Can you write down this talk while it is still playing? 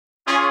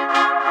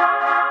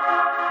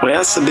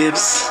Where's the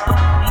babes?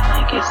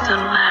 Like it's the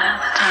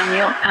last time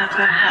you'll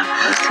ever have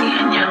pussy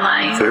in your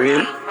life. For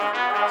real?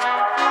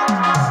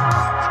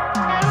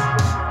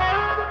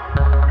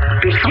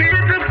 The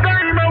sweetest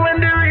time when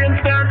the rain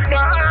starts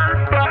fall.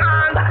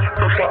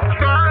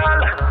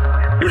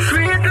 The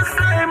sweetest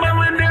time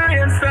when the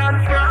rain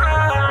starts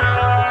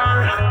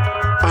fall.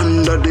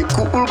 Under the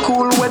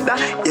cool weather,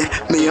 yeah,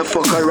 me a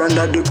fuck her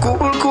under the cool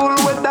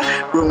weather.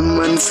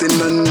 Romancing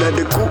under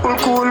the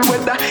cool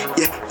weather,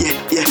 yeah,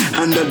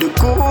 under the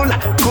cool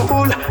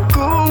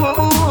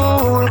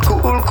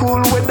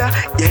weather,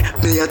 yeah,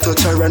 me a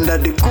touch her under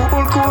the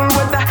cool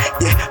weather,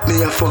 yeah,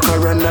 me a fuck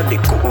her under the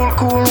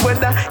cool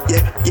weather,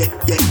 yeah,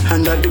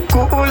 under the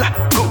cool.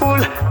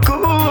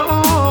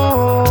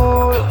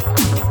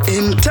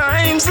 In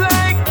times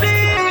like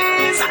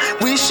these,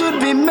 we should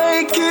be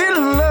making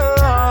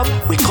love.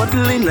 We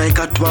cuddling like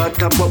a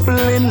water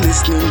bubbling,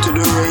 listening to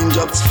the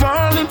raindrops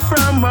falling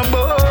from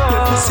above.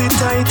 Your pussy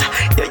tight,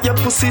 yeah, your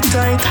pussy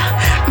tight.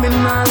 Me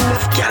nah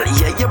left, girl,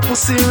 yeah, your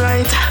pussy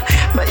right.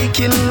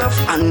 Making love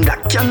under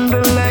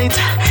candlelight.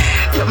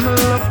 Yeah, me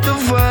love the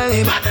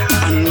vibe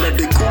under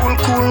the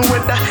cool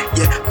weather.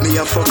 Yeah, me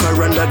a fuck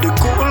her under the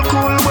cool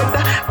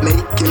weather.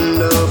 Making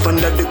love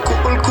under the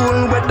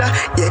cool weather.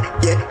 Yeah,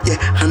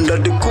 under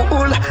the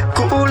cool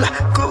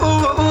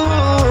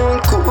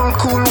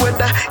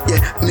weather.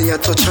 Yeah, me a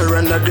touch her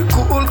under the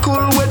cool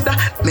weather.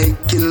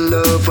 Making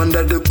love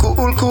under the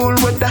cool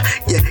weather.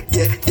 Yeah,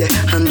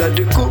 under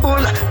the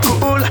cool.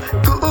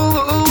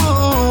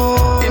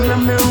 In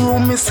my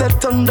room, me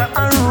set under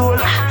a roll.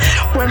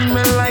 When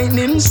me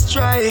lightning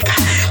strike,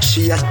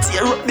 she a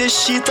tear up the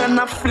sheet and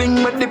a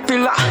fling with the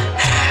pillar.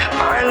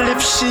 Her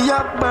lips she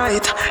a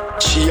bite.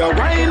 She a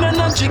whine and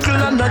a jiggle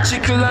and a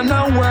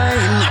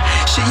whine.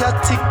 She a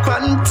tick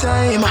one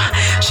time.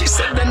 She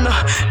said then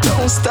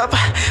don't stop.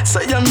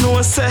 So you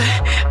know say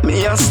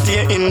me a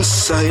stay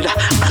inside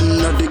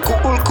under the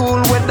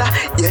cool weather.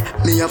 Yeah,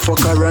 me a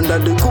fuck her under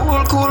the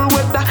cool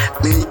weather.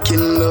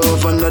 Making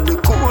love under the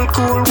cool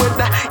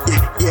weather.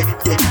 Yeah,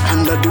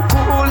 under the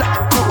cool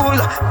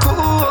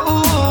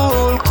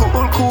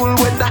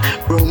weather.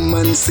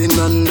 Romancing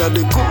under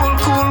the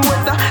cool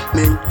weather.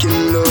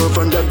 Making love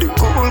under the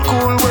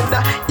cool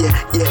weather. Yeah,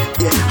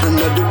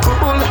 under the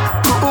cool.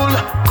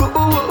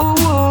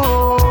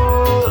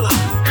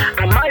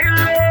 Am I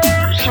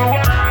love she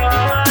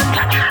want?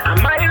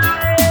 Am I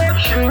love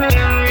she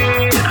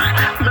need?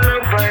 Me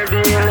love her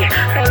daily, I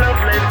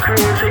love like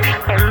crazy.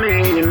 I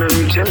mean, you know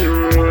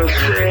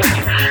say.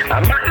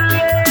 Am I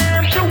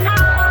love she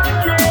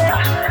want?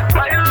 Yeah,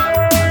 my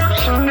love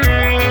she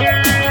need.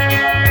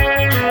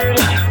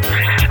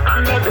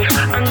 Under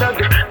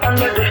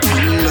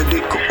the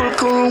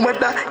cool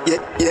weather.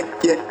 Yeah,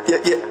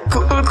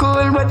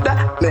 cool weather.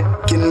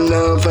 Making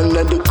love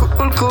under the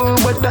cool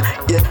weather.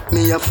 Yeah,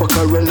 me a fuck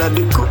her under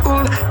the cool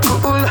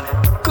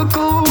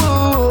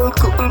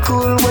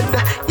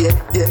weather. Yeah,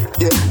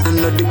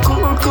 under the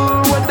cool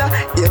weather.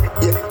 Yeah,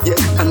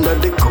 under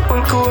the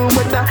cool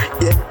weather.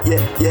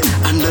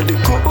 Yeah, under the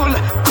cool.